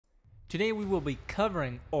Today we will be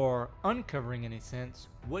covering, or uncovering in a sense,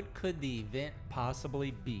 what could the event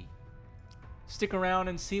possibly be. Stick around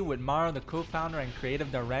and see what Mara, the co-founder and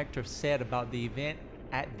creative director, said about the event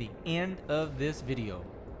at the end of this video.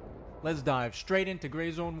 Let's dive straight into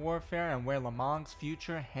GrayZone warfare and where Lamang's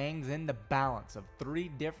future hangs in the balance of 3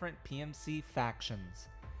 different PMC factions,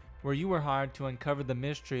 where you were hired to uncover the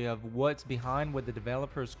mystery of what's behind what the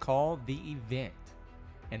developers call the event,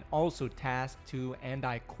 and also tasked to, and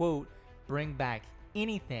I quote, bring back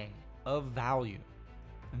anything of value.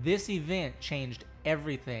 This event changed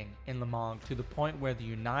everything in Lamang to the point where the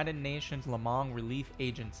United Nations Lamang Relief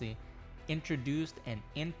Agency introduced an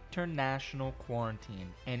international quarantine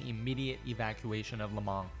and immediate evacuation of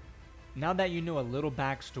Lamang. Now that you know a little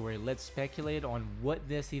backstory, let's speculate on what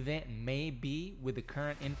this event may be with the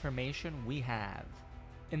current information we have.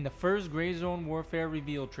 In the first GrayZone Warfare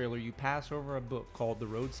reveal trailer, you pass over a book called The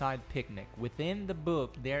Roadside Picnic. Within the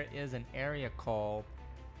book, there is an area called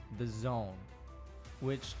the Zone,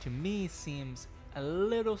 which to me seems a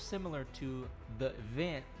little similar to the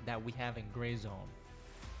event that we have in GrayZone.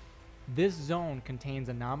 This zone contains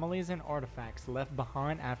anomalies and artifacts left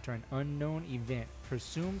behind after an unknown event,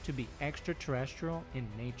 presumed to be extraterrestrial in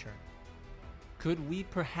nature. Could we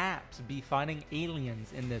perhaps be fighting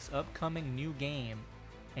aliens in this upcoming new game?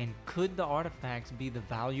 And could the artifacts be the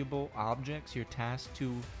valuable objects you're tasked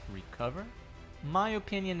to recover? My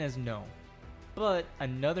opinion is no. But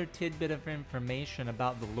another tidbit of information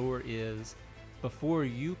about the lore is, before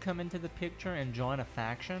you come into the picture and join a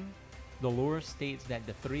faction, the lore states that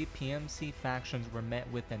the 3 PMC factions were met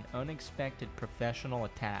with an unexpected professional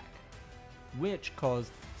attack, which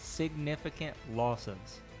caused significant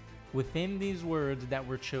losses. Within these words that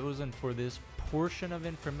were chosen for this portion of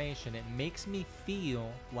information, it makes me feel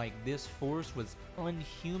like this force was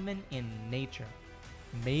unhuman in nature.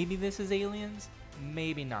 Maybe this is aliens,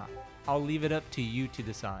 maybe not. I'll leave it up to you to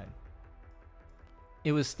decide.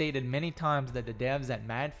 It was stated many times that the devs at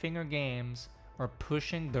Madfinger Games are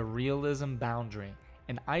pushing the realism boundary,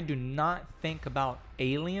 and I do not think about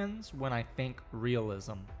aliens when I think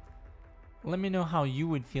realism. Let me know how you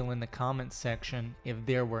would feel in the comments section if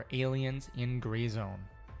there were aliens in GrayZone.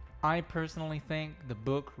 I personally think the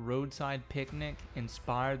book Roadside Picnic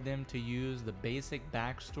inspired them to use the basic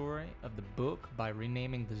backstory of the book by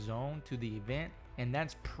renaming the zone to the event, and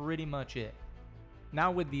that's pretty much it. Now,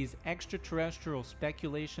 with these extraterrestrial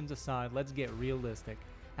speculations aside, let's get realistic.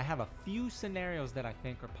 I have a few scenarios that I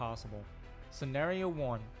think are possible. Scenario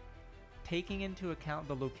 1. Taking into account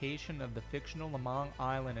the location of the fictional Lamang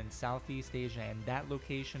Island in Southeast Asia and that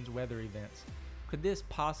location's weather events, could this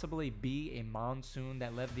possibly be a monsoon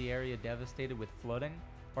that left the area devastated with flooding,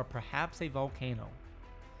 or perhaps a volcano?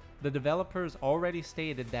 The developers already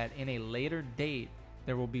stated that in a later date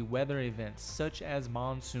there will be weather events such as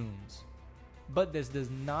monsoons, but this does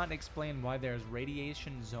not explain why there's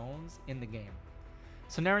radiation zones in the game.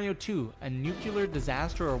 Scenario 2. A nuclear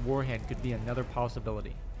disaster or warhead could be another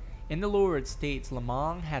possibility. In the lore, it states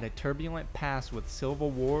Lamang had a turbulent past with civil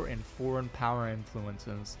war and foreign power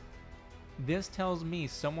influences. This tells me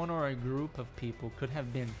someone or a group of people could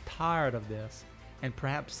have been tired of this and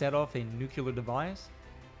perhaps set off a nuclear device,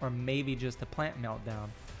 or maybe just a plant meltdown.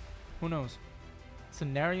 Who knows?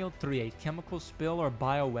 Scenario 3. A chemical spill or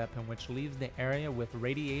bioweapon which leaves the area with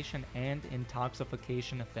radiation and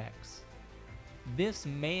intoxication effects. This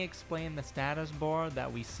may explain the status bar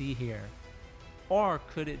that we see here. Or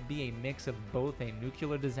could it be a mix of both a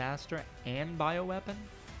nuclear disaster and bioweapon?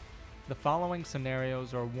 The following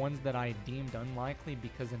scenarios are ones that I deemed unlikely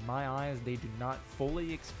because in my eyes they do not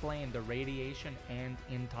fully explain the radiation and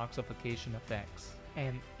intoxication effects.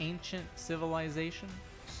 An ancient civilization,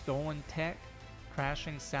 stolen tech,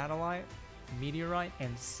 crashing satellite, meteorite,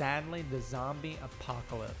 and sadly the zombie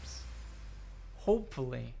apocalypse.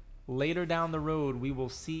 Hopefully, later down the road we will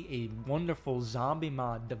see a wonderful zombie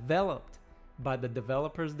mod developed by the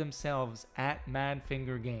developers themselves at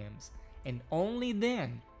Madfinger Games, and only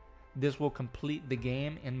then this will complete the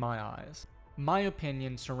game in my eyes. My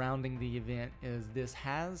opinion surrounding the event is this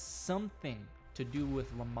has something to do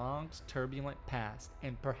with Lamang's turbulent past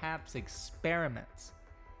and perhaps experiments,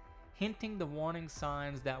 hinting the warning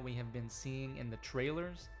signs that we have been seeing in the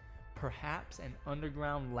trailers, perhaps an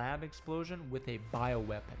underground lab explosion with a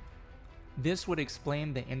bioweapon. This would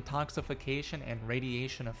explain the intoxication and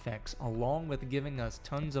radiation effects, along with giving us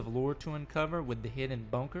tons of lore to uncover with the hidden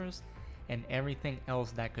bunkers and everything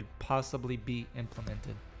else that could possibly be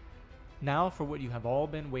implemented. Now for what you have all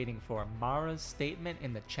been waiting for, Mara's statement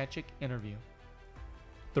in the Chechik interview.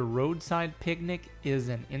 The Roadside Picnic is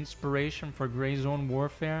an inspiration for GrayZone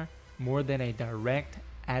warfare more than a direct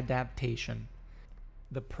adaptation.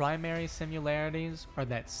 The primary similarities are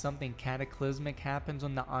that something cataclysmic happens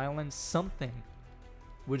on the island, something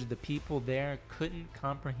which the people there couldn't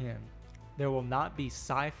comprehend. There will not be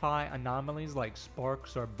sci-fi anomalies like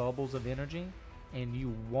sparks or bubbles of energy, and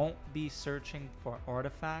you won't be searching for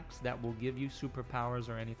artifacts that will give you superpowers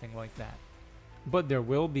or anything like that. But there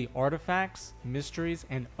will be artifacts, mysteries,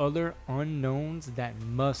 and other unknowns that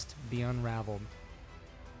must be unraveled.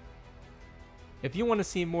 If you want to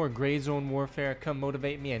see more GrayZone warfare, come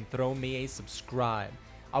motivate me and throw me a subscribe.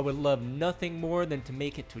 I would love nothing more than to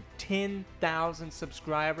make it to 10,000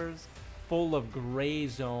 subscribers full of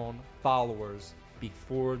GrayZone followers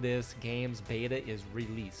before this game's beta is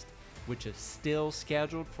released, which is still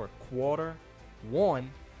scheduled for Q1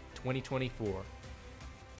 2024.